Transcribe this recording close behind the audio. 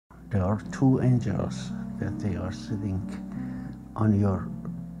there are two angels that they are sitting on your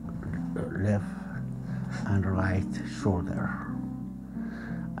left and right shoulder,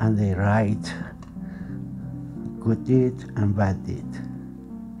 and they write good deed and bad deed.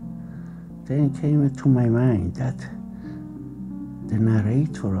 Then it came into my mind that the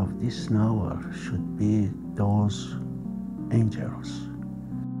narrator of this novel should be those angels.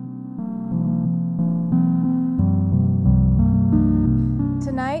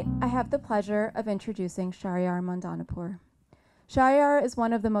 Tonight, I have the pleasure of introducing Shahriar Mandanipour. Shahriar is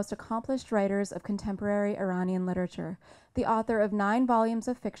one of the most accomplished writers of contemporary Iranian literature, the author of 9 volumes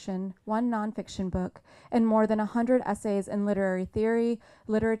of fiction, 1 nonfiction book, and more than 100 essays in literary theory,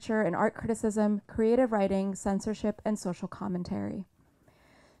 literature and art criticism, creative writing, censorship, and social commentary.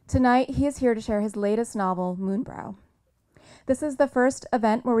 Tonight, he is here to share his latest novel, Moonbrow. This is the first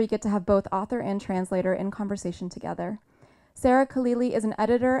event where we get to have both author and translator in conversation together. Sara Khalili is an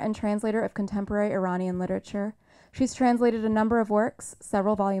editor and translator of contemporary Iranian literature. She's translated a number of works,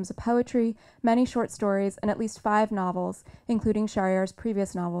 several volumes of poetry, many short stories, and at least 5 novels, including Shahriar's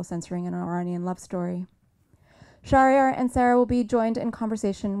previous novel, Censoring an Iranian Love Story. Shahriar and Sara will be joined in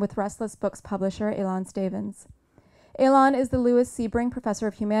conversation with Restless books publisher Ilan Stavans. Ilan is the Lewis Sebring Professor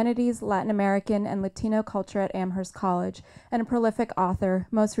of Humanities, Latin American, and Latino Culture at Amherst College, and a prolific author,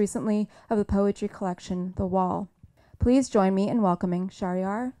 most recently of the poetry collection, The Wall. Please join me in welcoming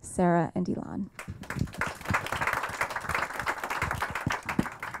Shahriar, Sara, and Ilan.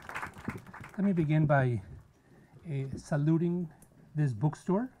 Let me begin by saluting this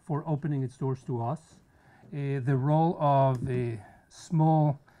bookstore for opening its doors to us. The role of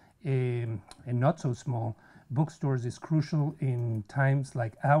small and not so small bookstores is crucial in times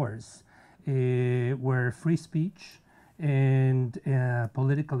like ours, where free speech and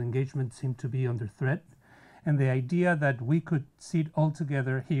political engagement seem to be under threat. And the idea that we could sit all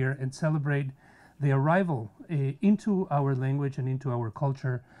together here and celebrate the arrival into our language and into our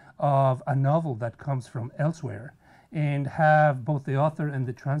culture of a novel that comes from elsewhere, and have both the author and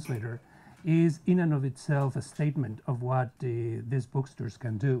the translator, is in and of itself a statement of what these bookstores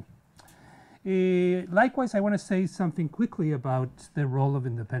can do. Likewise, I want to say something quickly about the role of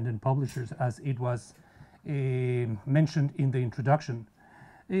independent publishers, as it was mentioned in the introduction.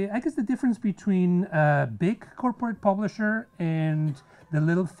 I guess the difference between a big corporate publisher and the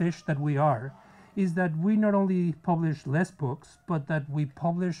little fish that we are is that we not only publish less books, but that we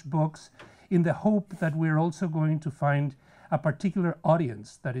publish books in the hope that we're also going to find a particular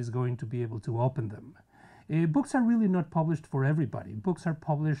audience that is going to be able to open them. Books are really not published for everybody. Books are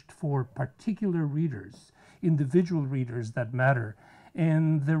published for particular readers, individual readers that matter.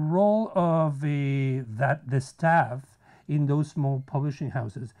 And the role of the staff in those small publishing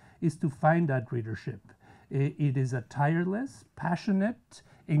houses is to find that readership. It is a tireless, passionate,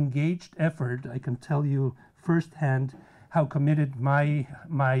 engaged effort. I can tell you firsthand how committed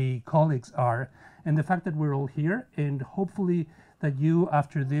my colleagues are, and the fact that we're all here, and hopefully that you,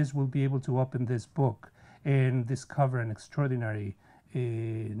 after this, will be able to open this book and discover an extraordinary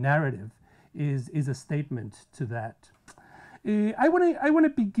narrative is a statement to that. I want to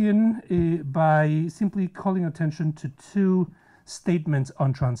begin by simply calling attention to 2 statements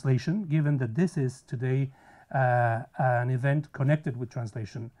on translation, given that this is today an event connected with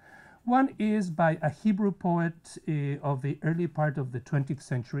translation. One is by a Hebrew poet of the early part of the 20th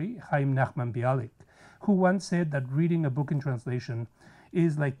century, Chaim Nachman Bialik, who once said that reading a book in translation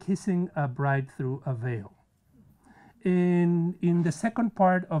is like kissing a bride through a veil. In the second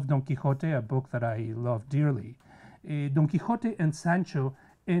part of Don Quixote, a book that I love dearly, Don Quixote and Sancho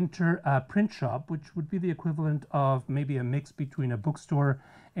enter a print shop, which would be the equivalent of maybe a mix between a bookstore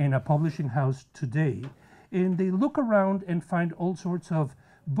and a publishing house today. And they look around and find all sorts of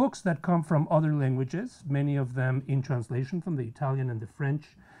books that come from other languages, many of them in translation from the Italian and the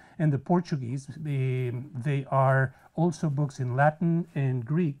French and the Portuguese. They are also books in Latin and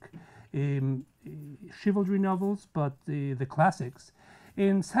Greek, chivalry novels, but the classics.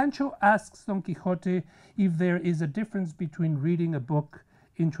 And Sancho asks Don Quixote if there is a difference between reading a book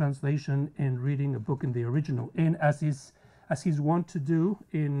in translation and reading a book in the original. And as he's wont to do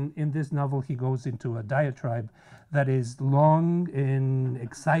in this novel, he goes into a diatribe that is long and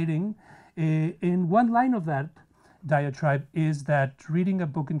exciting. And one line of that diatribe is that reading a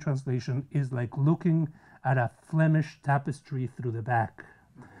book in translation is like looking at a Flemish tapestry through the back.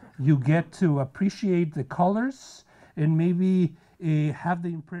 You get to appreciate the colors and maybe have the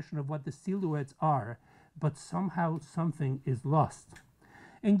impression of what the silhouettes are, but somehow something is lost.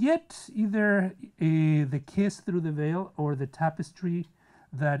 And yet, either the kiss through the veil or the tapestry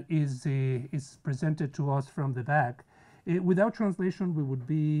that is presented to us from the back Without translation, we would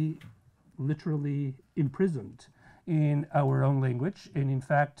be literally imprisoned in our own language. And in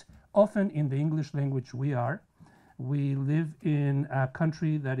fact, often in the English language we live in a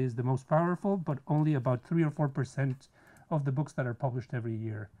country that is the most powerful, but only about 3 or 4% of the books that are published every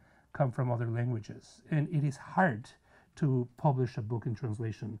year come from other languages. And it is hard to publish a book in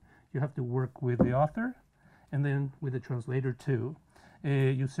translation. You have to work with the author and then with the translator too.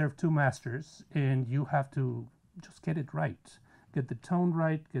 You serve two masters and you have to just get it right. Get the tone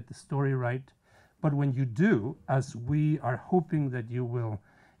right, get the story right. But when you do, as we are hoping that you will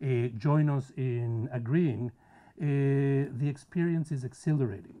join us in agreeing, the experience is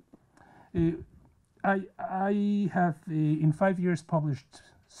exhilarating. I have, in 5 years, published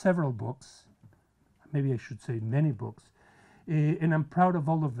several books. Maybe I should say many books. And I'm proud of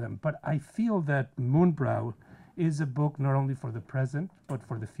all of them. But I feel that Moonbrow is a book not only for the present, but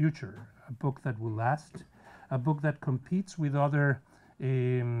for the future. A book that will last. A book that competes with other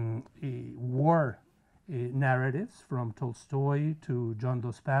war narratives, from Tolstoy to John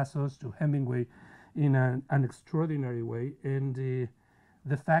Dos Passos to Hemingway, in an extraordinary way. And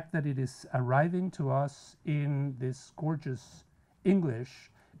the fact that it is arriving to us in this gorgeous English,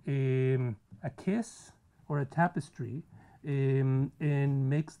 a kiss or a tapestry, and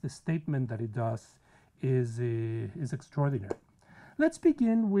makes the statement that it does is extraordinary. Let's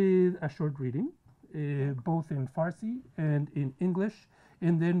begin with a short reading, both in Farsi and in English,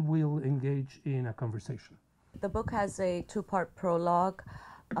 and then we'll engage in a conversation. The book has a two-part prologue,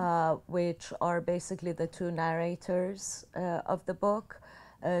 which are basically the two narrators of the book.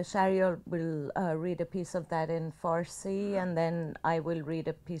 Shahriar will read a piece of that in Farsi, and then I will read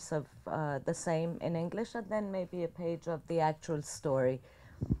a piece of the same in English, and then maybe a page of the actual story.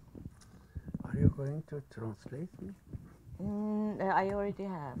 Are you going to translate me? I already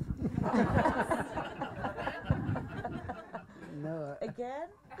have. No. Again?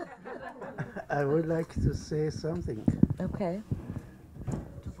 I would like to say something. Okay.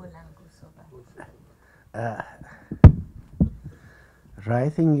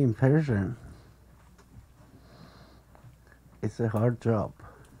 Writing in Persian, it's a hard job.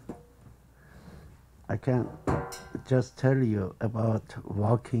 I can just tell you about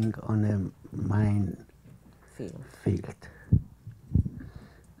walking on a mine field.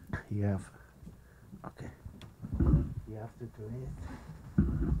 You have, okay, you have to do it.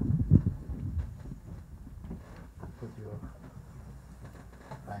 Put your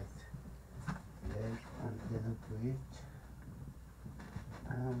right leg and then do it.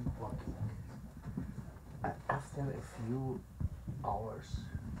 And walking. And after a few hours,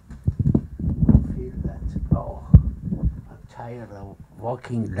 you feel that, oh, I'm tired of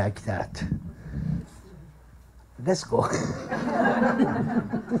walking like that. Let's go.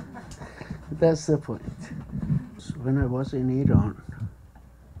 That's the point. So when I was in Iran,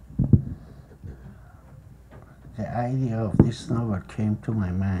 the idea of this novel came to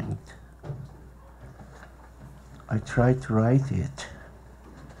my mind. I tried to write it.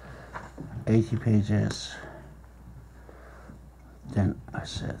 80 pages. Then I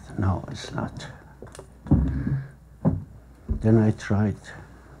said, no, it's not. Then I tried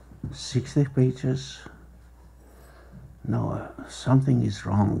 60 pages. No, something is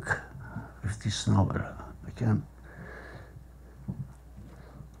wrong with this novel. It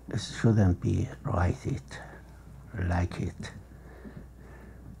shouldn't be like it.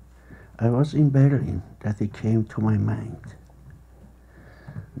 I was in Berlin that it came to my mind.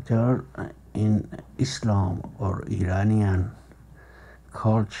 There are, in Islam or Iranian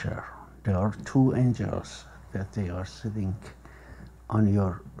culture, there are two angels that they are sitting on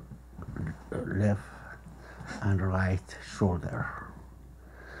your left and right shoulder.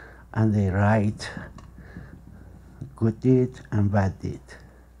 And they write good deed and bad deed.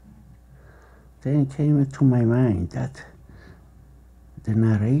 Then it came to my mind that the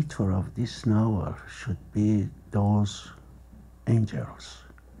narrator of this novel should be those angels.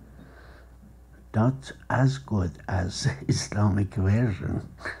 Not as good as Islamic version,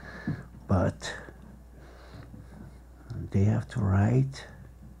 but they have to write,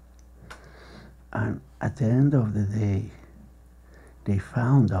 and at the end of the day, they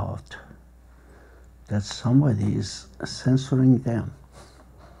found out that somebody is censoring them,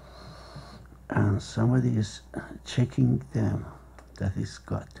 and somebody is checking them. That is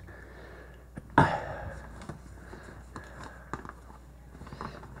God.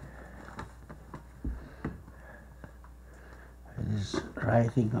 Is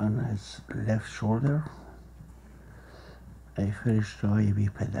writing on his left shoulder. ای فرشته‌های بی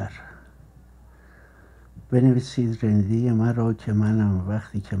پدر، بنویسید رندی مرا که منم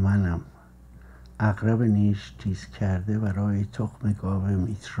وقتی که منم عقرب نیش تیز کرده برای تخم گاو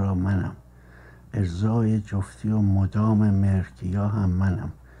میترا منم. ارزای جفتی و مدام مرکیا هم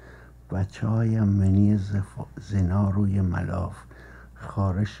منم. بچه هایم منی زنا روی ملاف.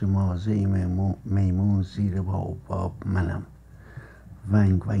 خارش مازه میمون زیر باب منم.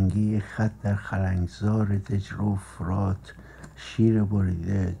 ونگ ونگی خط در خلنگزار دجر و فرات. شیر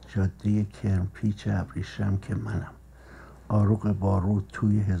بریده جاده کرمپیچ ابریشم که منم. آروغ بارود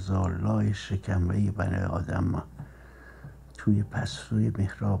توی هزار لای شکمه بنی آدم. توی پستوی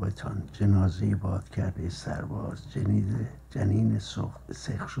محرابتان جنازه باد کرده سرباز. جنین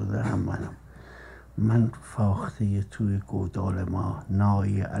سخ شده هم منم. من فاخته توی گودال ما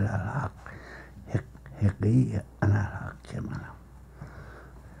نای الالحق. حقی الالحق که منم.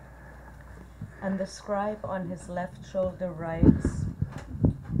 And the scribe on his left shoulder writes,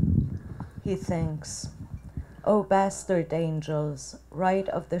 he thinks, O bastard angels, write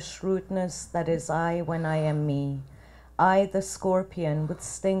of the shrewdness that is I when I am me. I, the scorpion with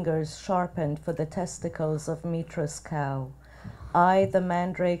stingers sharpened for the testicles of Mitra's cow. I, the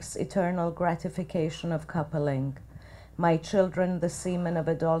mandrake's eternal gratification of coupling. My children, the semen of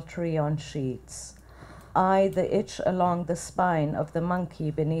adultery on sheets. I, the itch along the spine of the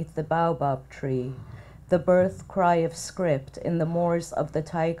monkey beneath the baobab tree. The birth cry of script in the moors of the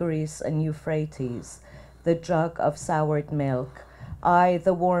Tigris and Euphrates. The jug of soured milk. I,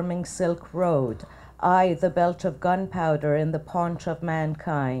 the warming silk road. I, the belt of gunpowder in the paunch of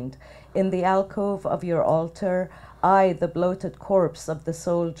mankind. In the alcove of your altar, I, the bloated corpse of the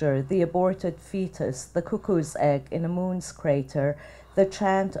soldier, the aborted fetus, the cuckoo's egg in a moon's crater, the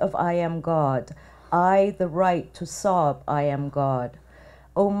chant of I am God. I, the right to sob, I am God.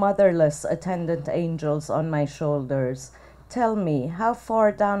 O motherless attendant angels on my shoulders, tell me, how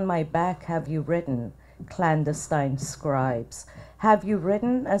far down my back have you ridden, clandestine scribes? Have you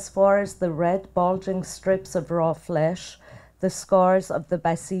ridden as far as the red bulging strips of raw flesh, the scars of the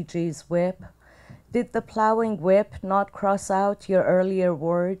Basiji's whip? Did the plowing whip not cross out your earlier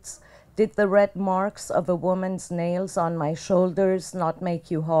words? Did the red marks of a woman's nails on my shoulders not make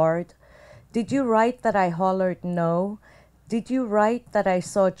you hard? Did you write that I hollered no? Did you write that I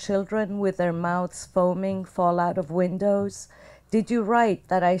saw children with their mouths foaming fall out of windows? Did you write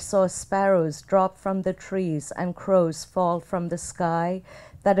that I saw sparrows drop from the trees and crows fall from the sky?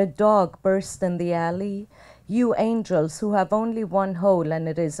 That a dog burst in the alley? You angels who have only one hole and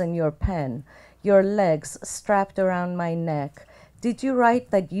it is in your pen, your legs strapped around my neck. Did you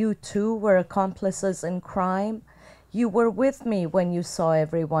write that you too were accomplices in crime? You were with me when you saw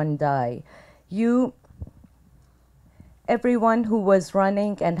everyone die. Everyone who was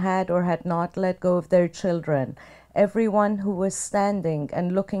running and had or had not let go of their children, everyone who was standing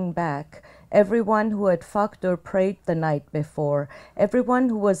and looking back, everyone who had fucked or prayed the night before, everyone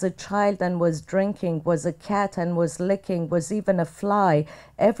who was a child and was drinking, was a cat and was licking, was even a fly,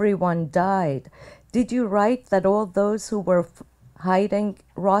 everyone died. Did you write that all those who were hiding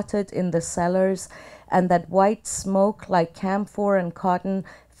rotted in the cellars, and that white smoke like camphor and cotton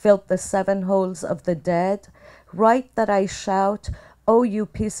filled the 7 holes of the dead? Write that I shout, oh, you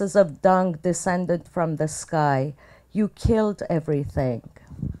pieces of dung descended from the sky. You killed everything.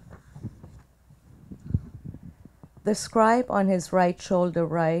 The scribe on his right shoulder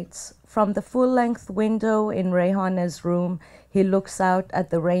writes, from the full-length window in Rehane's room, he looks out at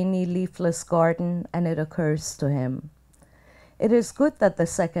the rainy, leafless garden, and it occurs to him. It is good that the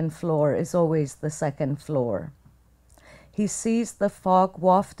second floor is always the second floor. He sees the fog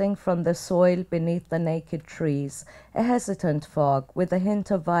wafting from the soil beneath the naked trees, a hesitant fog with a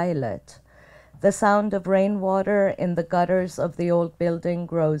hint of violet. The sound of rainwater in the gutters of the old building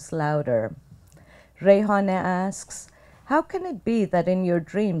grows louder. Rehane asks, how can it be that in your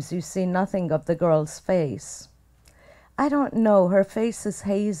dreams you see nothing of the girl's face? I don't know, her face is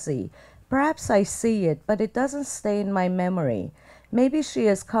hazy. Perhaps I see it, but it doesn't stay in my memory. Maybe she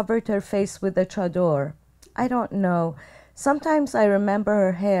has covered her face with a chador. I don't know. Sometimes I remember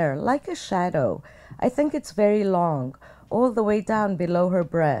her hair, like a shadow. I think it's very long, all the way down below her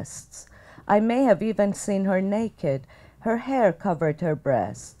breasts. I may have even seen her naked. Her hair covered her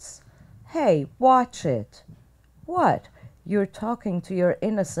breasts. Hey, watch it. What? You're talking to your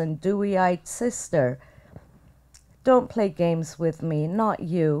innocent, dewy-eyed sister. Don't play games with me, not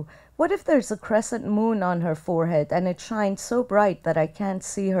you. What if there's a crescent moon on her forehead and it shines so bright that I can't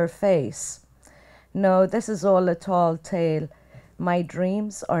see her face? No, this is all a tall tale. My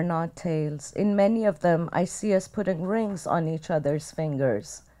dreams are not tales. In many of them, I see us putting rings on each other's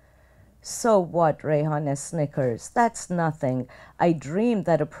fingers. So what, Rehane snickers? That's nothing. I dream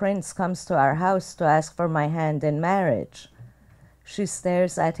that a prince comes to our house to ask for my hand in marriage. She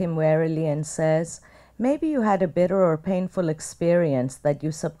stares at him warily and says, "Maybe you had a bitter or painful experience that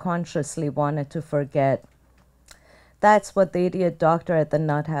you subconsciously wanted to forget." That's what the idiot doctor at the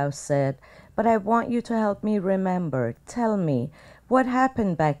nut house said. But I want you to help me remember. Tell me, what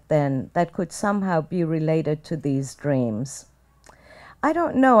happened back then that could somehow be related to these dreams? I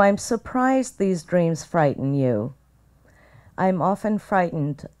don't know. I'm surprised these dreams frighten you. I'm often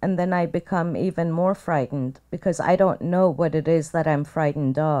frightened, and then I become even more frightened because I don't know what it is that I'm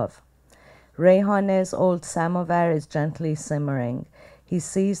frightened of. Rehane's old samovar is gently simmering. He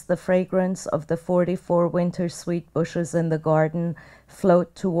sees the fragrance of the 44 winter sweet bushes in the garden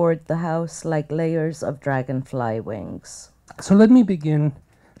float toward the house like layers of dragonfly wings. So let me begin,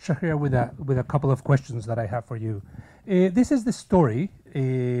 Shahriar, with a couple of questions that I have for you. This is the story,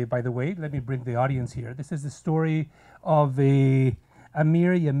 by the way, let me bring the audience here. This is the story of Amir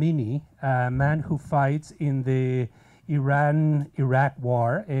Yamini, a man who fights in the Iran-Iraq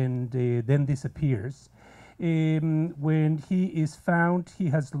war and then disappears. When he is found, he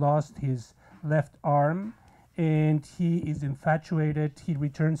has lost his left arm and he is infatuated. He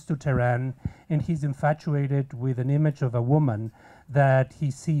returns to Tehran and he's infatuated with an image of a woman that he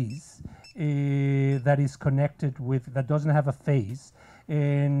sees that is connected with, that doesn't have a face,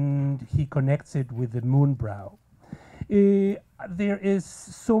 and he connects it with the moon brow. There is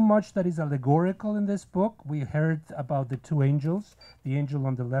so much that is allegorical in this book. We heard about the two angels, the angel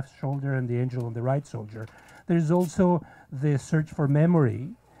on the left shoulder and the angel on the right shoulder. There's also the search for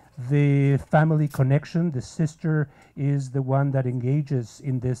memory, the family connection. The sister is the one that engages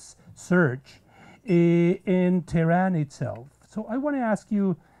in this search, in Tehran itself. So I want to ask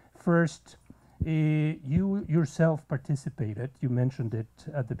you first, you yourself participated, you mentioned it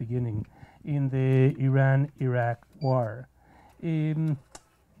at the beginning, in the Iran-Iraq war. To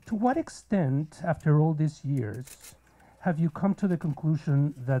what extent, after all these years, have you come to the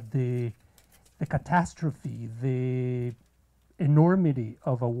conclusion that the catastrophe, the enormity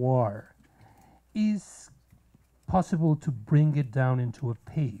of a war is possible to bring it down into a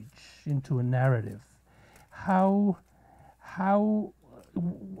page, into a narrative? How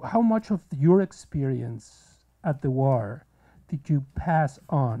much of your experience at the war did you pass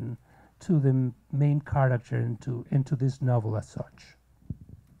on to the main character into this novel as such?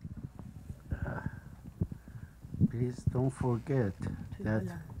 Please don't forget that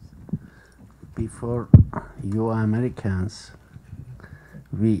before you Americans,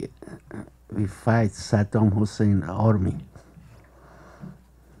 we fight Saddam Hussein army.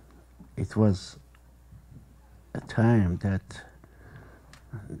 It was a time that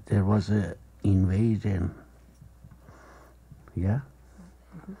there was an invasion,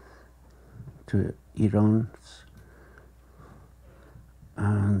 to Iran,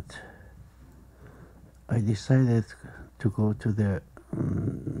 and I decided to go to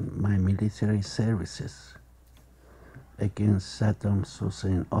my military services against Saddam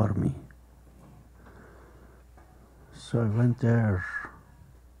Hussein army. So I went there,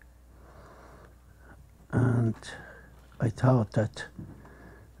 and I thought that,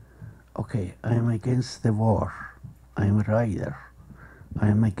 okay, I am against the war. I am a writer. I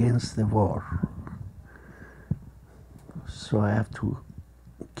am against the war. So I have to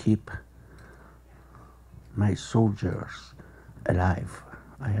keep my soldiers alive.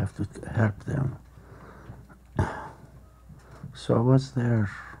 I have to help them. So I was there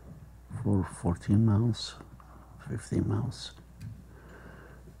for 14 months, 15 months,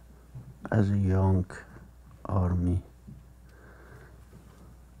 as a young army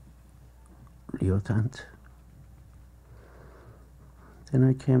lieutenant. Then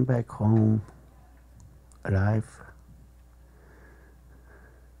I came back home alive.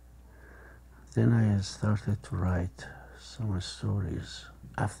 Then I started to write some stories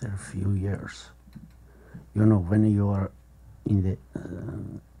after a few years. You know, when you are in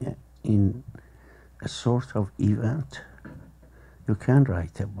a sort of event, you can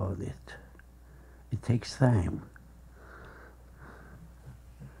write about it. It takes time.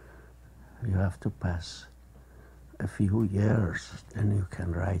 You have to pass a few years, then you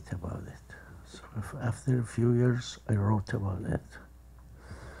can write about it. So after a few years, I wrote about it.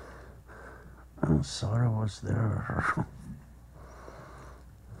 And Sara was there.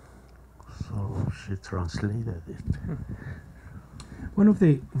 So she translated it. One of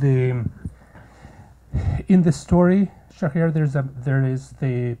the in the story, Shahriar, there is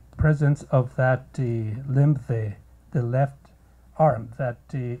the presence of that limb, the left arm that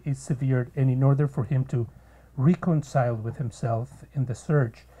is severed, and in order for him to reconcile with himself in the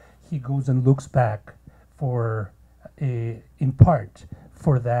search, he goes and looks back for, in part,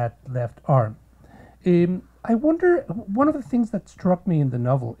 for that left arm. I wonder, one of the things that struck me in the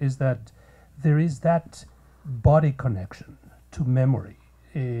novel is that there is that body connection to memory.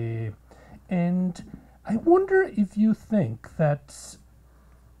 And I wonder if you think that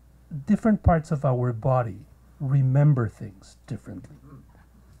different parts of our body remember things differently.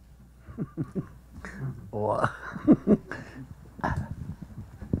 Well,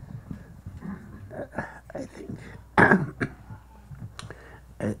 I think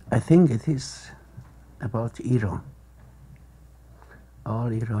I think it is about Iran. All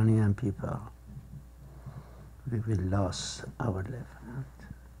Iranian people, we will lose our left hand,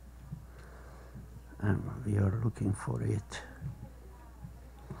 and we are looking for it.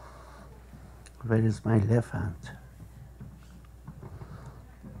 Where is my left hand?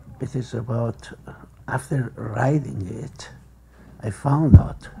 It is about, after writing it, I found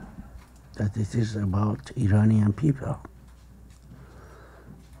out that it is about Iranian people.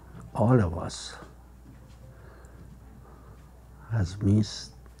 All of us has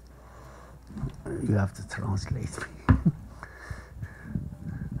missed. You have to translate me.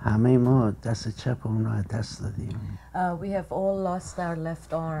 همه ما دست چپمون رو از دست دادیم. We have all lost our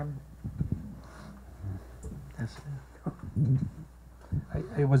left arm. That's it.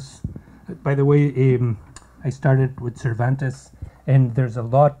 I was, by the way, I started with Cervantes, and there's a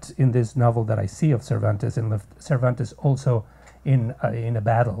lot in this novel that I see of Cervantes, and Cervantes also in a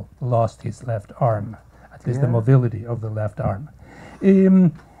battle lost his left arm, at least the mobility of the left arm.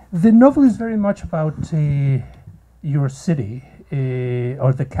 The novel is very much about your city,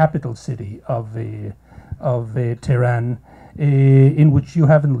 or the capital city of Tehran, in which you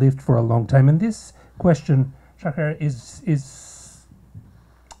haven't lived for a long time. And this question, Shahriar,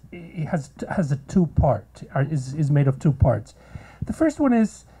 has a two-part, is made of two parts. The first one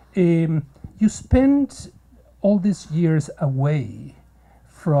is you spend all these years away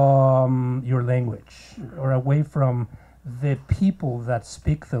from your language, or away from the people that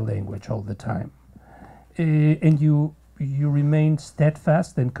speak the language all the time, and you remain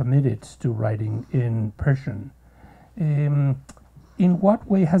steadfast and committed to writing in Persian. In what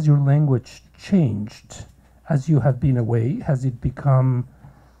way has your language changed as you have been away? Has it become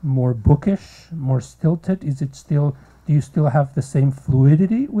more bookish, more stilted? Do you still have the same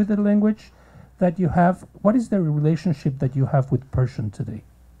fluidity with the language that you have? What is the relationship that you have with Persian today?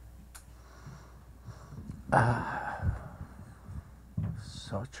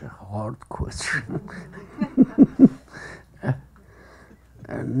 Such a hard question.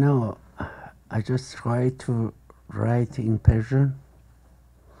 No, I just try to write in Persian.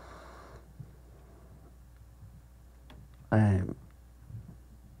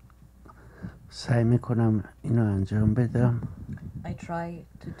 سعی میکنم اینو انجام بدم. I try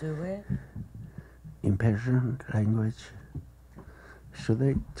to do it. In Persian language. Should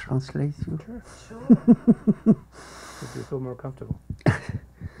I translate you? Sure. If you feel more comfortable.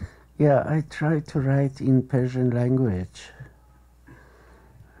 Yeah, I try to write in Persian language.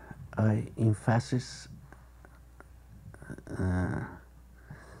 I emphasis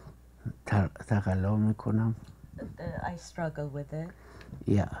تقلا میکنم. I struggle with it.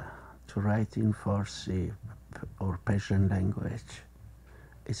 Yeah, to write in Farsi or Persian language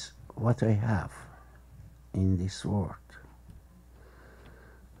is what I have in this world.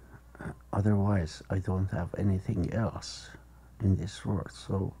 Otherwise, I don't have anything else in this world.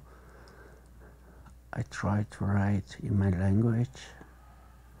 So I try to write in my language,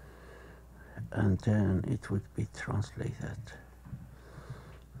 and then it would be translated.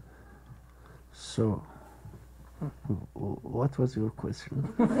 So, what was your question?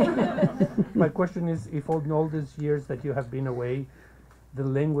 My question is, if in all these years that you have been away, the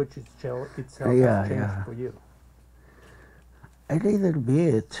language itself has changed for you. A little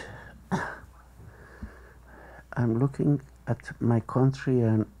bit. I'm looking at my country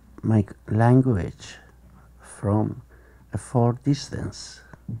and my language from a far distance.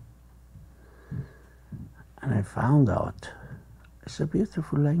 And I found out it's a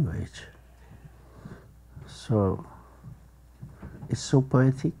beautiful language. So it's so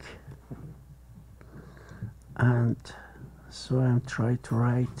poetic. And so I'm trying to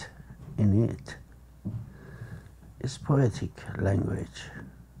write in it. It's poetic language.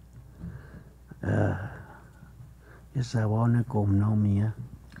 یه زبان گمنامیه.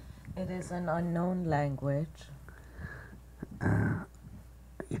 It is an unknown language.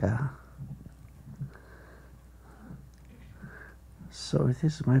 Yeah. So it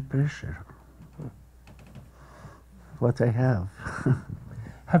is my pleasure. What I have.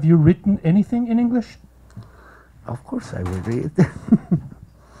 Have you written anything in English? Of course I will read.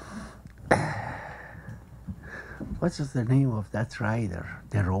 What is the name of that writer?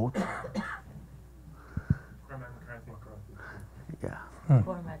 The Road?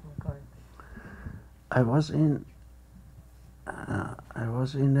 I was in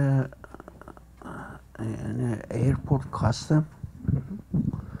an airport custom,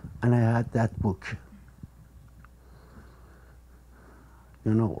 and I had that book.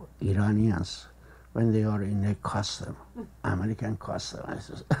 You know, Iranians, when they are in a custom, American custom, I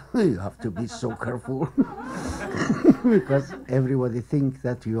says, you have to be so careful because everybody thinks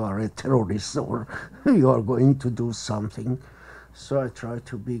that you are a terrorist or you are going to do something. So I try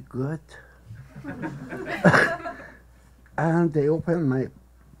to be good. And they opened my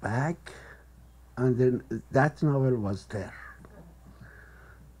bag, and then that novel was there.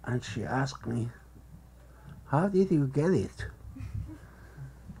 And she asked me, how did you get it?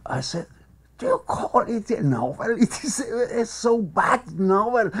 I said, do you call it a novel? It is a so bad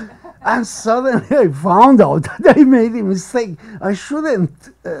novel. And suddenly I found out that I made a mistake. I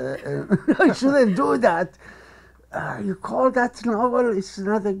shouldn't do that. You call that novel? It's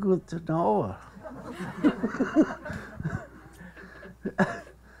not a good novel.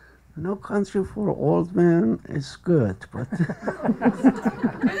 No Country for Old Men is good, but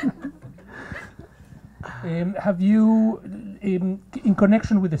have you, in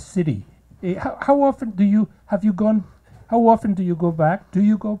connection with the city, how often do you go back? Do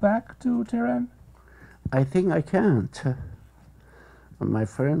you go back to Tehran? I think I can't. My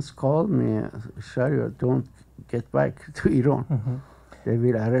friends called me, Shahriar, don't get back to Iran. Mm-hmm. They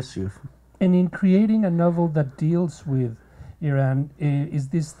will arrest you. And in creating a novel that deals with Iran, is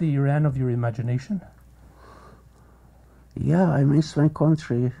this the Iran of your imagination? Yeah, I miss my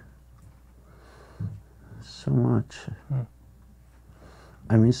country so much. Mm.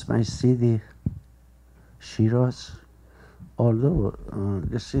 I miss my city, Shiraz. Although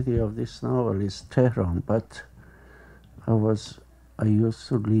the city of this novel is Tehran, but I used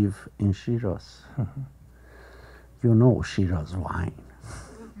to live in Shiraz. Mm-hmm. You know Shiraz wine.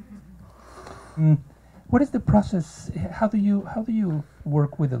 What is the process? How do you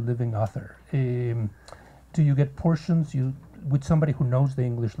work with a living author? Do you get portions with somebody who knows the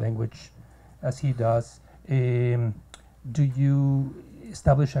English language, as he does? Do you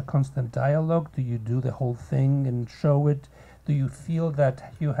establish a constant dialogue? Do you do the whole thing and show it? Do you feel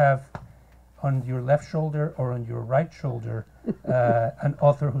that you have on your left shoulder or on your right shoulder an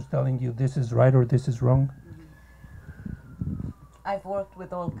author who's telling you this is right or this is wrong? I've worked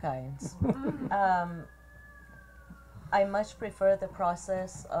with all kinds. I much prefer the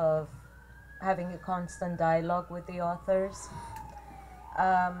process of having a constant dialogue with the authors.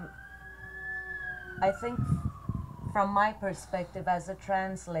 I think from my perspective as a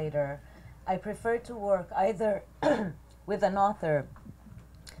translator, I prefer to work either with an author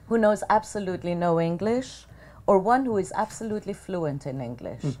who knows absolutely no English or one who is absolutely fluent in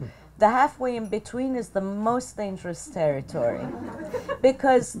English. Mm-hmm. The halfway in between is the most dangerous territory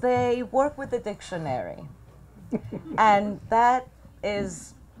because they work with the dictionary. And that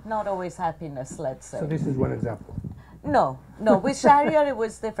is not always happiness, let's say. So this is one example. No. With Shahriar it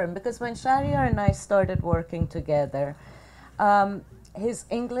was different because when Shahriar and I started working together, his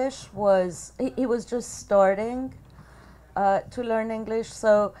English was, he was just starting to learn English.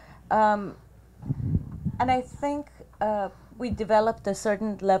 So, and I think we developed a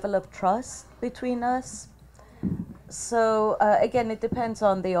certain level of trust between us. So again, it depends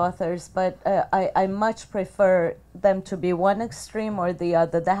on the authors, but I much prefer them to be one extreme or the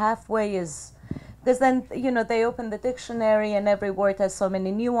other. The halfway is, because then, you know, they open the dictionary and every word has so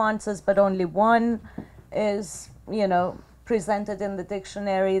many nuances, but only one is, you know, presented in the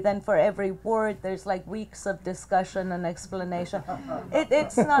dictionary. Then for every word, there's like weeks of discussion and explanation.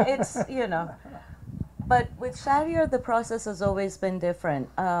 It's not, it's, you know. But with Shahriar, the process has always been different.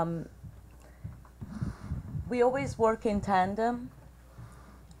 We always work in tandem.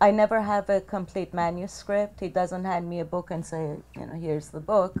 I never have a complete manuscript. He doesn't hand me a book and say, you know, here's the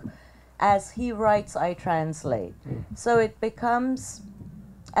book. As he writes, I translate. So it becomes,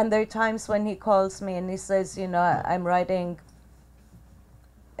 and there are times when he calls me and he says, you know, I'm writing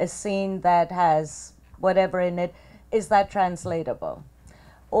a scene that has whatever in it. Is that translatable?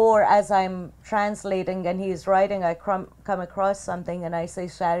 Or as I'm translating and he's writing, I come across something and I say,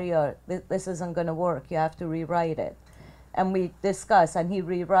 Shahriar, this isn't going to work. You have to rewrite it. And we discuss and he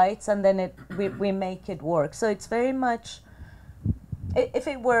rewrites and then we make it work. So it's very much, if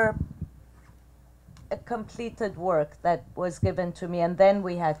it were a completed work that was given to me and then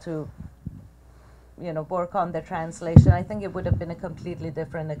we had to, you know, work on the translation, I think it would have been a completely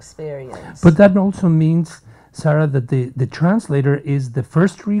different experience. But that also means, Sara, that the translator is the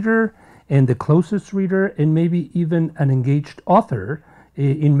first reader and the closest reader and maybe even an engaged author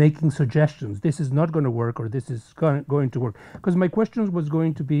in making suggestions. This is not going to work or this is going to work. Because my question was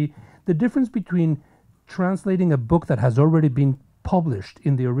going to be the difference between translating a book that has already been published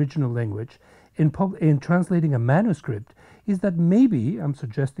in the original language in translating a manuscript is that maybe, I'm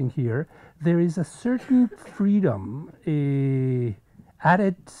suggesting here, there is a certain freedom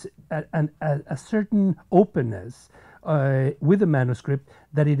added, a certain openness with the manuscript,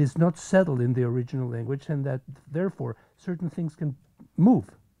 that it is not settled in the original language, and that therefore certain things can move.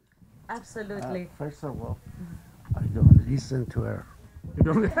 Absolutely. First of all, I don't listen to her. You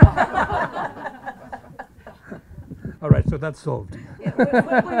don't? All right, so that's solved. Yeah,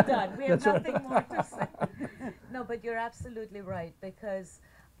 we're done. We have That's right. nothing more to say. No, but you're absolutely right, because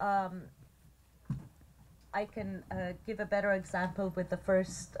I can give a better example with the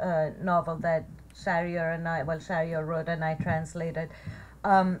first novel that Shahriar wrote and I translated.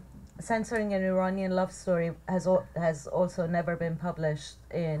 Censoring an Iranian Love Story has also never been published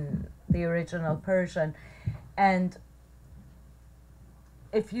in the original Persian. And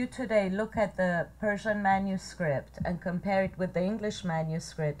if you today look at the Persian manuscript and compare it with the English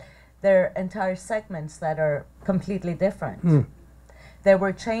manuscript, there are entire segments that are completely different. There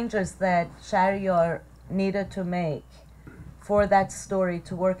were changes that Shahriar needed to make for that story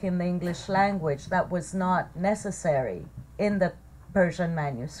to work in the English language that was not necessary in the Persian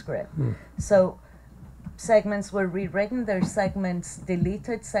manuscript. So segments were rewritten, there's segments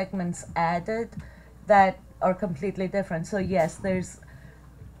deleted, segments added that are completely different. So yes, there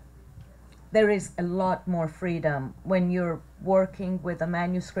is a lot more freedom when you're working with a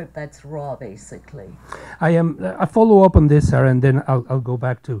manuscript that's raw, basically. I follow up on this, Sara, and then I'll go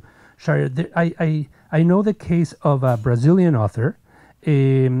back to Shahriar. I know the case of a Brazilian author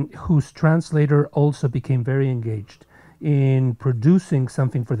whose translator also became very engaged in producing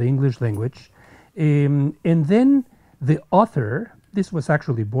something for the English language. And then the author, this was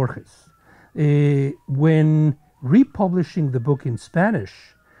actually Borges, when republishing the book in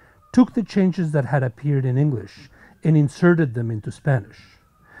Spanish, took the changes that had appeared in English and inserted them into Spanish.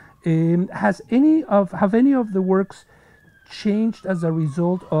 Have any of the works changed as a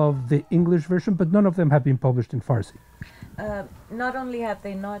result of the English version, but none of them have been published in Farsi? Not only have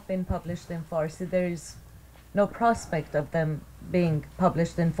they not been published in Farsi, there is no prospect of them being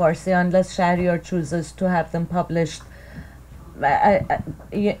published in Farsi unless Shahriar chooses to have them published,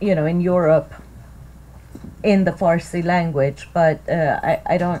 in Europe in the Farsi language. But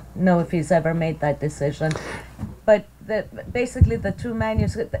I don't know if he's ever made that decision. But basically, the two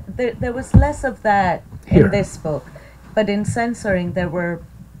manuscripts, there was less of that Here. in this book, but in censoring, there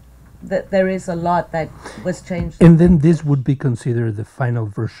is a lot that was changed. And then this would be considered the final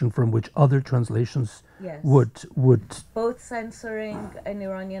version from which other translations Yes. would. Both censoring An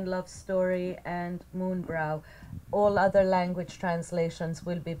Iranian Love Story and Moonbrow, all other language translations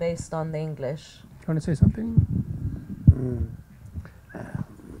will be based on the English. Do you want to say something?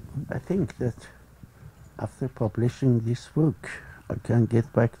 I think that after publishing this book, I can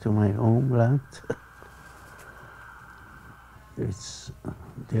get back to my homeland.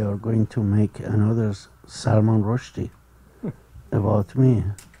 They are going to make another Salman Rushdie about me.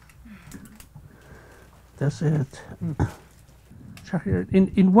 That's it. Shahriar,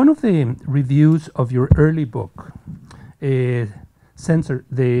 in one of the reviews of your early book, censor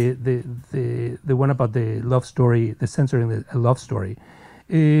the one about the love story, the censoring a love story,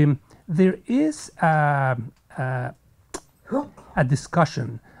 there is a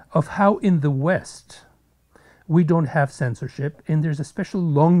discussion of how in the West we don't have censorship, and there's a special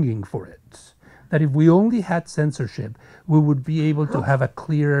longing for it. That if we only had censorship, we would be able to have a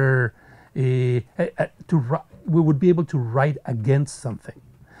clearer, we would be able to write against something.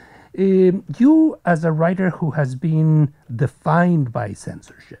 You, as a writer who has been defined by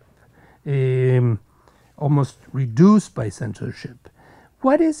censorship, almost reduced by censorship,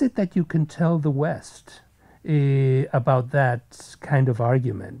 what is it that you can tell the West about that kind of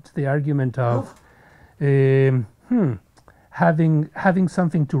argument? The argument of having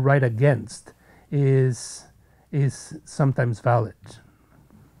something to write against is sometimes valid.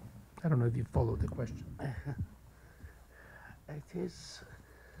 I don't know if you follow the question. It is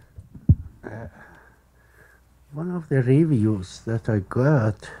one of the reviews that I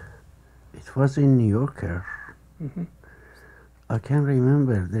got. It was in New Yorker. Mm-hmm. I can't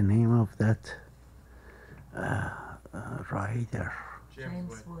remember the name of that writer.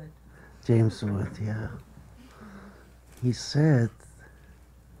 James Wood. James Wood, yeah. He said,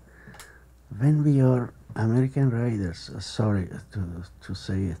 when we are American writers, sorry to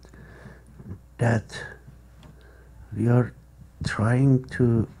say it, that we are trying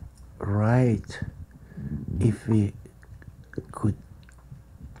to write if we could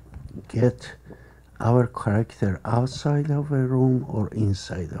get our character outside of a room or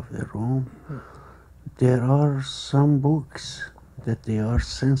inside of the room. there are some books that they are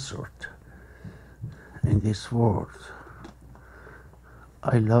censored in this world.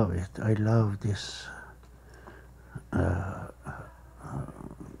 I love it. I love this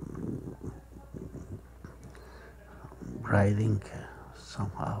writing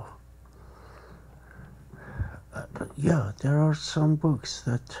somehow. Yeah, there are some books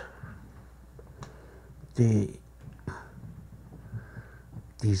that they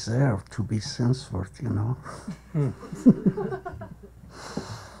deserve to be censored, you know.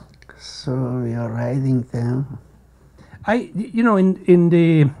 So we are writing them. You know, in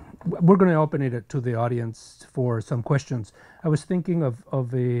the, we're going to open it to the audience for some questions. I was thinking of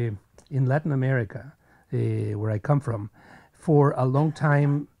in Latin America, where I come from, for a long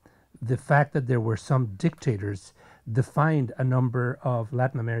time, the fact that there were some dictators defined a number of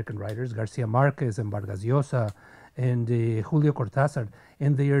Latin American writers, Garcia Marquez and Vargas Llosa and Julio Cortázar,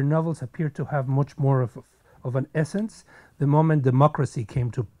 and their novels appear to have much more of an essence. The moment democracy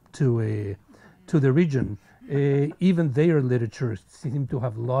came to the region, even their literature seemed to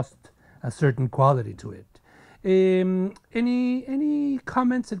have lost a certain quality to it. Any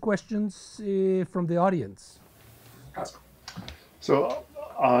comments and questions from the audience? So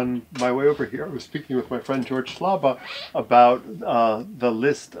on my way over here, I was speaking with my friend George Schlaba about the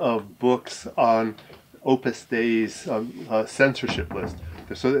list of books on Opus Dei's censorship list.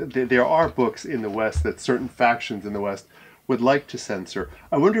 So there are books in the West that certain factions in the West would like to censor.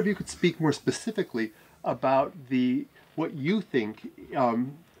 I wonder if you could speak more specifically about what you think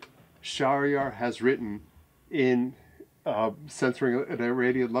Shahriar has written in censoring an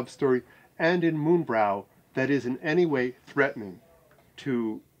Iranian love story and in Moonbrow that is in any way threatening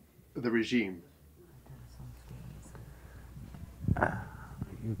to the regime.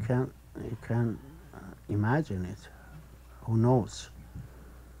 You can imagine it. Who knows?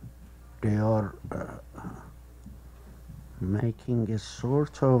 They are making a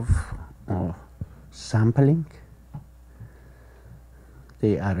sort of sampling.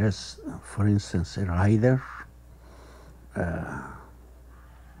 They arrest, for instance, a writer,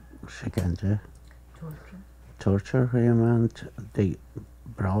 şikence, torture him, and they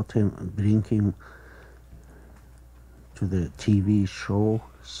bring him to the TV show,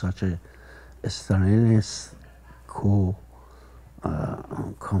 such a Stalinist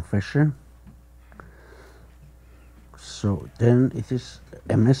confession. So then it is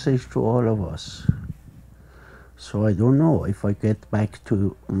a message to all of us. So I don't know if I get back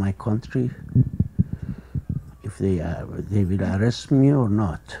to my country, if they will arrest me or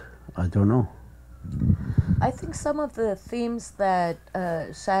not. I don't know. I think some of the themes that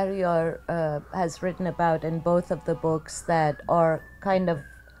Shahriar has written about in both of the books that are kind of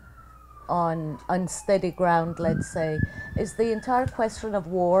on unsteady ground, let's say, is the entire question of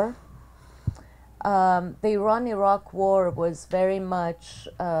war. The Iran-Iraq war was very much,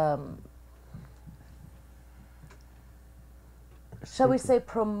 shall we say,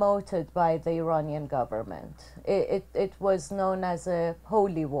 promoted by the Iranian government. It was known as a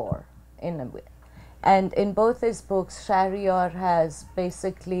holy war in a way. And in both his books, Shahriar has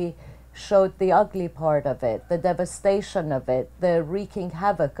basically showed the ugly part of it, the devastation of it, the wreaking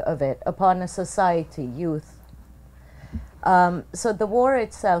havoc of it upon a society, youth. So the war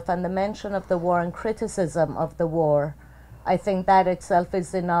itself and the mention of the war and criticism of the war, I think that itself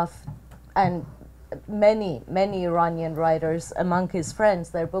is enough. And many Iranian writers among his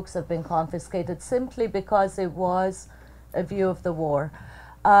friends, their books have been confiscated simply because it was a view of the war.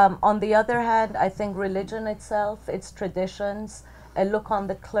 On the other hand, I think religion itself, its traditions, a look on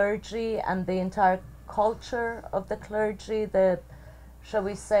the clergy and the entire culture of the clergy, the, shall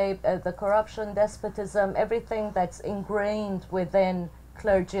we say, the corruption, despotism, everything that's ingrained within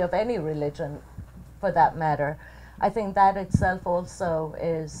clergy of any religion, for that matter, I think that itself also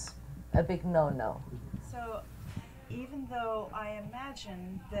is a big no-no. So even though I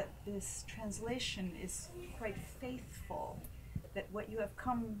imagine that this translation is quite faithful, that what you have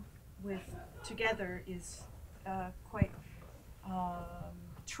come with together is quite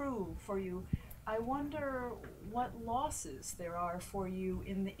true for you, I wonder what losses there are for you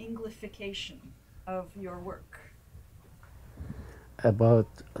in the Englification of your work. About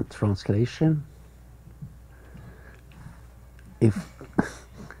translation, if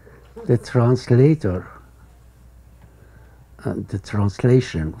the translator, the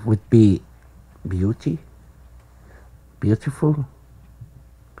translation would be beautiful,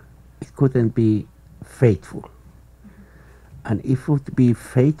 it couldn't be faithful. And if it would be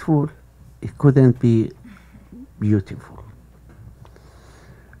faithful, it couldn't be beautiful.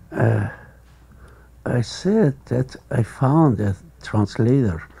 I said that I found a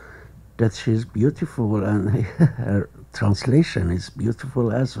translator that she's beautiful and her translation is beautiful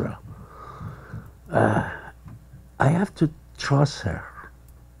as well. I have to trust her.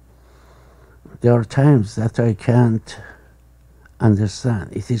 There are times that I can't understand.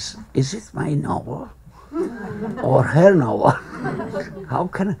 Is it my novel or her novel? How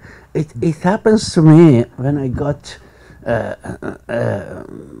can it happens to me when I got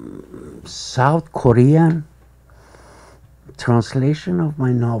South Korean translation of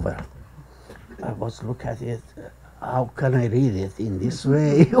my novel. I was look at it, how can I read it in this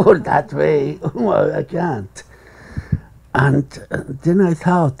way or that way? Well, I can't. And then I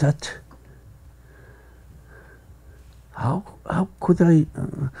thought that how could I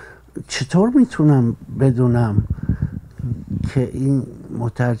چطور میتونم بدونم که این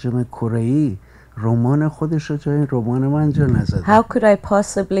مترجم کره‌ای رمان خودش رو جای رمان من جا نزده. How could I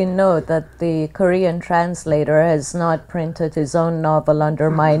possibly know that the Korean translator has not printed his own novel under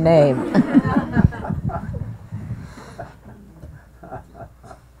my name?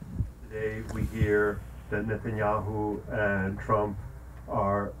 Today we hear that Netanyahu and Trump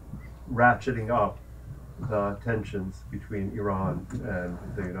are ratcheting up the tensions between Iran and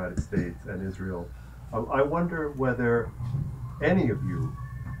the United States and Israel. I wonder whether any of you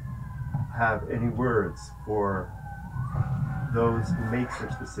have any words for those who make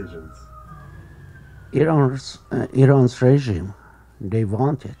such decisions. Iran's regime, they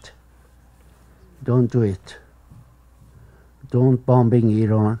want it. Don't do it. Don't bombing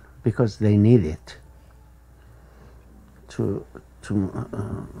Iran because they need it to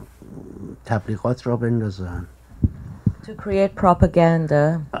تبلیغات را بندازن. To create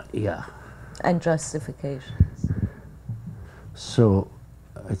propaganda Yeah. and justifications. So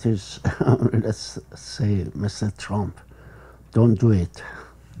it is, let's say, Mr. Trump, don't do it.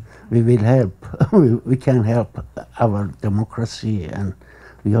 We will help. We can help our democracy and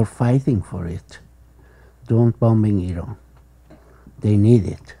we are fighting for it. Don't bombing Iran. They need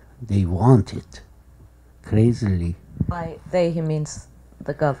it. They want it. Crazily. By they, he means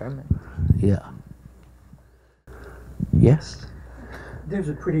the government. Yeah. Yes? There's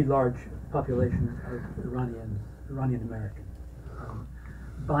a pretty large population of Iranian Americans.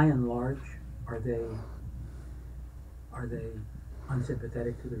 By and large, are they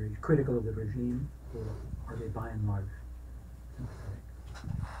unsympathetic to the regime, critical of the regime, or are they by and large sympathetic?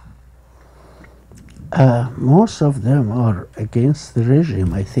 Most of them are against the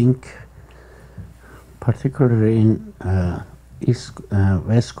regime. I think, particularly in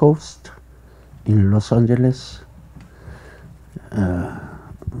West Coast, in Los Angeles,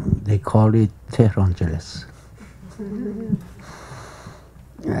 they call it Tehrangeles.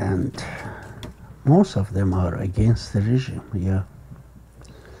 And most of them are against the regime, yeah.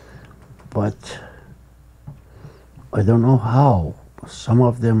 But I don't know how. Some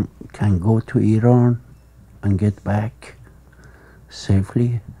of them can go to Iran and get back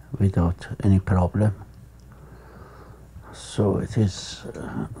safely without any problem. So it is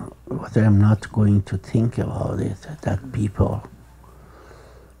what I'm not going to think about it, that people,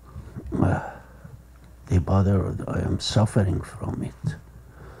 they bother, I am suffering from it.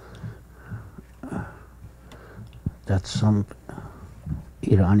 That some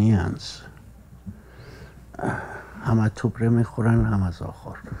Iranians همه توبره میخورن همه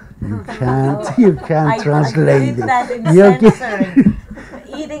زاخور. You can't translate it. I did that in censoring.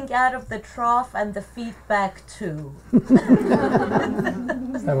 Eating out of the trough and the feedback too.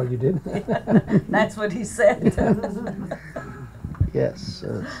 Is that what you did? That's what he said. Yes,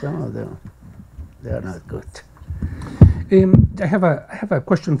 some of them, they are not good. I have a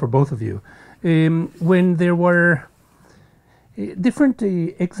question for both of you. When there were different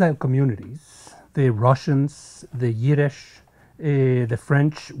exile communities, the Russians, the Yiddish, the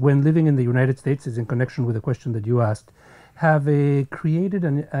French, when living in the United States, is in connection with the question that you asked, have created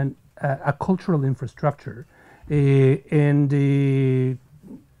a cultural infrastructure, and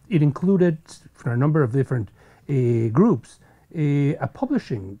it included, for a number of different groups, a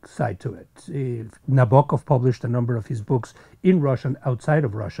publishing side to it. Nabokov published a number of his books in Russian, outside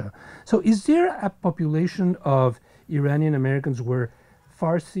of Russia. So is there a population of Iranian Americans where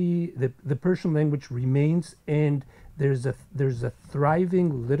Farsi, the Persian language, remains, and there's a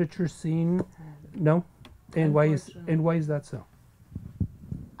thriving literature scene? No? And why is that so?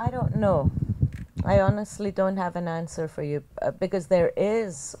 I don't know. I honestly don't have an answer for you, because there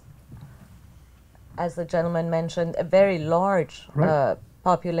is, as the gentleman mentioned, a very large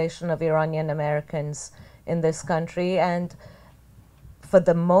population of Iranian Americans in this country, and for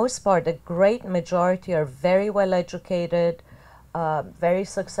the most part, a great majority are very well educated, very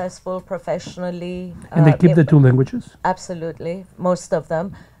successful professionally. And they keep the two languages? Absolutely, most of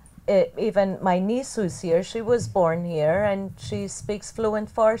them. even my niece who's here, she was born here and she speaks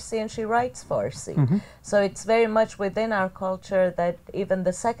fluent Farsi and she writes Farsi. So it's very much within our culture that even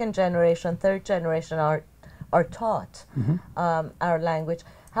the second generation, third generation are taught our language.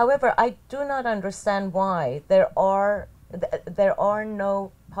 However, I do not understand why there are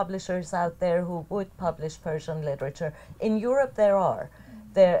no publishers out there who would publish Persian literature. In Europe, there are.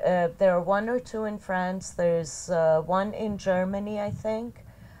 There are one or two in France. There's one in Germany, I think.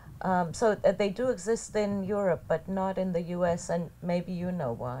 So they do exist in Europe, but not in the U.S., and maybe you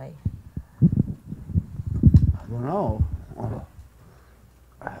know why. I don't know.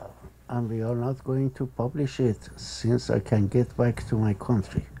 And we are not going to publish it since I can get back to my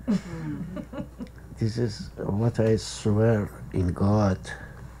country. This is what I swear in God,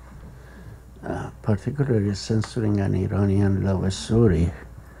 particularly censoring an Iranian love story.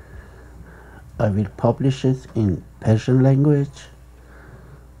 I will publish it in Persian language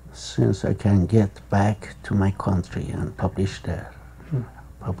since I can get back to my country and publish there.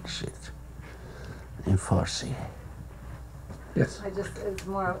 Publish it in Farsi. Yes. I just, it's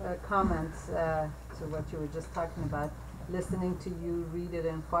more a comment to what you were just talking about. Listening to you read it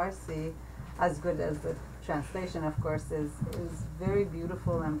in Farsi, as good as the translation, of course, is very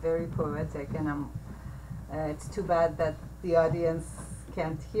beautiful and very poetic. And it's too bad that the audience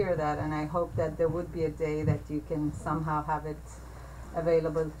can't hear that. And I hope that there would be a day that you can somehow have it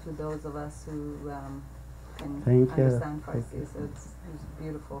available to those of us who can understand Farsi. So it's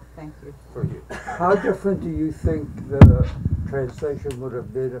beautiful. Thank you. How different do you think the translation would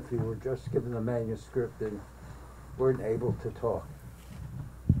have been if you were just given the manuscript and weren't able to talk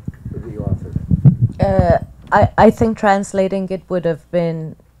with the author? I think translating it would have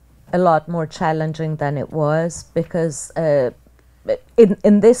been a lot more challenging than it was, because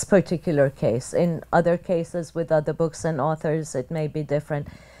in this particular case, in other cases with other books and authors, it may be different.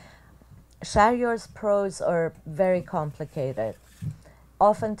 Shahriar's prose are very complicated.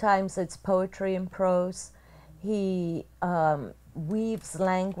 Oftentimes it's poetry in prose. He weaves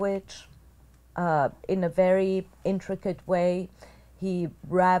language in a very intricate way. He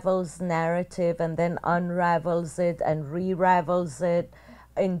ravels narrative and then unravels it and re-ravels it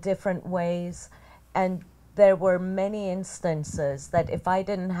in different ways. And there were many instances that if I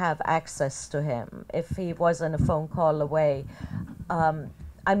didn't have access to him, if he wasn't a phone call away,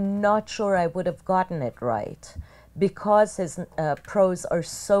 I'm not sure I would have gotten it right, because his prose are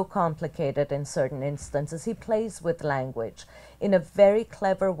so complicated in certain instances. He plays with language in a very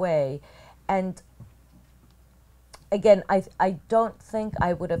clever way. And again, I don't think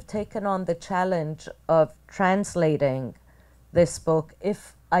I would have taken on the challenge of translating this book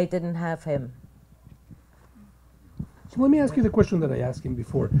if I didn't have him. So let me ask you the question that I asked him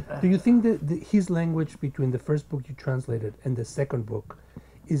before. Do you think that his language between the first book you translated and the second book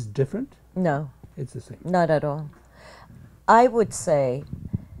is different? No. It's the same? Not at all. I would say,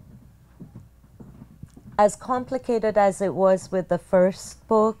 as complicated as it was with the first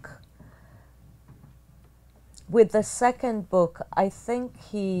book, with the second book, I think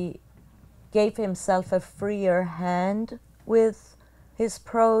he gave himself a freer hand with his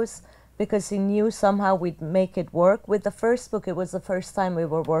prose, because he knew somehow we'd make it work. With the first book, it was the first time we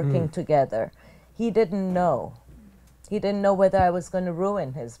were working together. He didn't know. He didn't know whether I was going to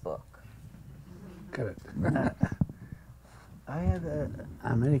ruin his book. Correct. I had an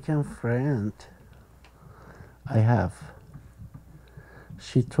American friend. I have.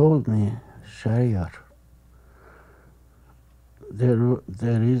 She told me, Shahriar,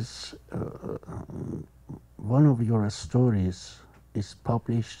 there is one of your stories is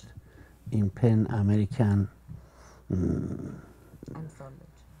published in Pen American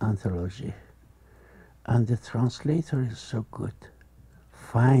anthology, and the translator is so good.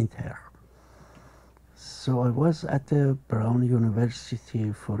 Find her. So I was at the Brown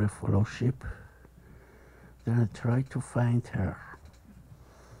University for a fellowship. Then I tried to find her,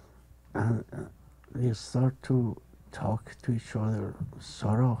 and we start to talk to each other.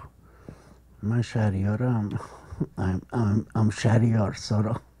 Sara, man Shahriaram. I'm Shahriar,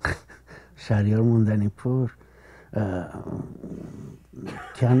 Sara. Shahriar Mandanipour.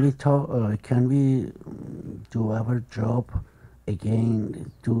 Can we talk? Can we do our job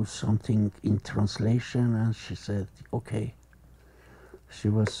again? Do something in translation? And she said, "Okay." She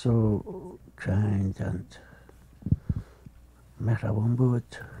was so kind and مهربان بود.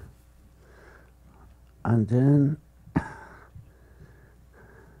 And then,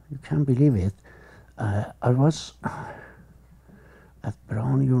 you can't believe it, I was at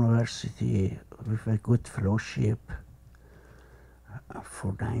Brown University with a good fellowship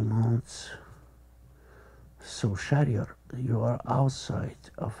for 9 months. So Shahriar, you are outside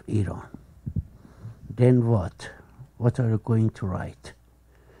of Iran. Then what? What are you going to write?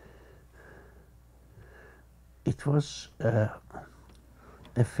 It was a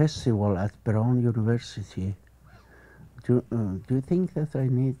festival at Brown University. Do you think that I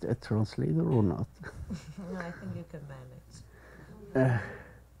need a translator or not? No, I think you can manage.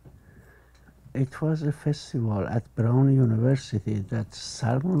 It was a festival at Brown University that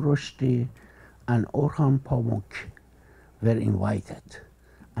Salman Rushdie and Orhan Pamuk were invited.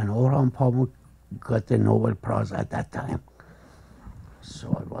 And Orhan Pamuk got the Nobel Prize at that time.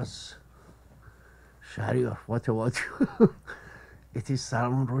 So I was, Shahriar, what about you? It is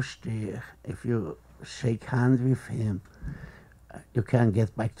Salman Rushdie. If you shake hands with him, you can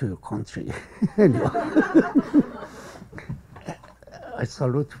get back to your country. I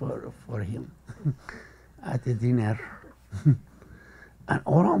salute for him at the dinner. And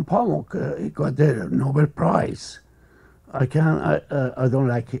Orhan Pamuk, he got the Nobel Prize. I don't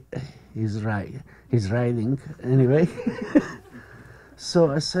like his writing anyway.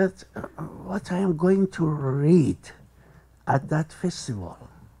 So I said, what I am going to read at that festival.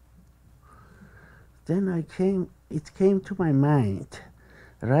 Then it came to my mind,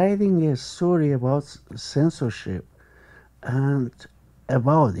 writing a story about censorship and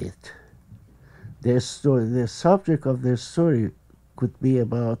about it. The subject of the story could be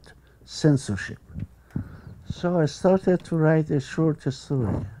about censorship. So I started to write a short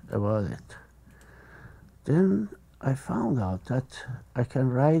story about it. Then I found out that I can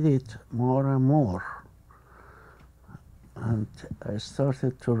write it more and more. And I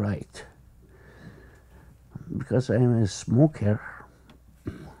started to write. Because I am a smoker,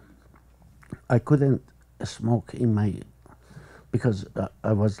 I couldn't smoke in my, because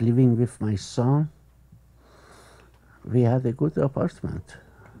I was living with my son. We had a good apartment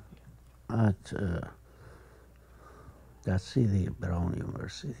at that city, Brown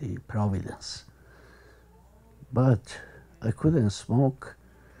University, Providence. But I couldn't smoke,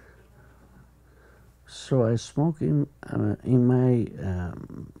 so I smoked in my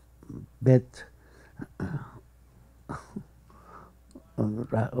bed,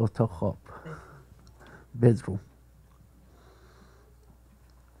 bedroom.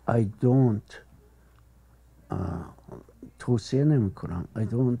 I don't توصیه نمی‌کنم.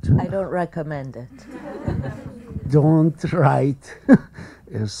 I don't recommend it. Don't write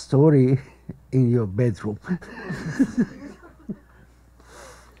a story in your bedroom.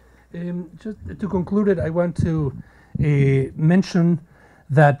 Just to conclude it, I want to mention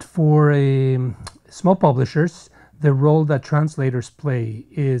that for small publishers, the role that translators play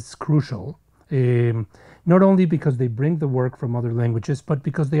is crucial, not only because they bring the work from other languages, but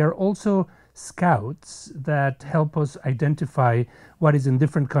because they are also scouts that help us identify what is in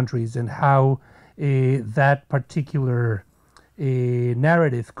different countries and how that particular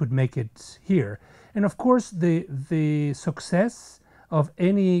narrative could make it here. And of course, the success of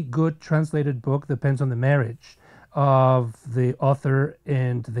any good translated book depends on the marriage of the author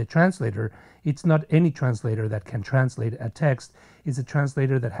and the translator. It's not any translator that can translate a text. It's a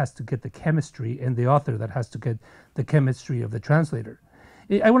translator that has to get the chemistry, and the author that has to get the chemistry of the translator.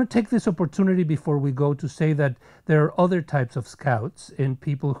 I want to take this opportunity before we go to say that there are other types of scouts and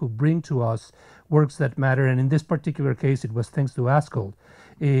people who bring to us works that matter. And in this particular case, it was thanks to Askold,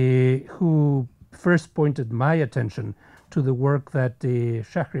 who first pointed my attention to the work that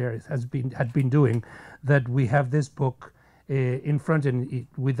Shahriar had been doing, that we have this book in front, and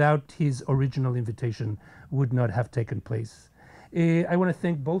without his original invitation would not have taken place. I want to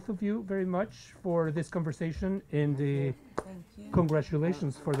thank both of you very much for this conversation, and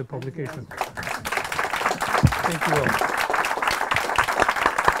congratulations for the publication. Thank you all.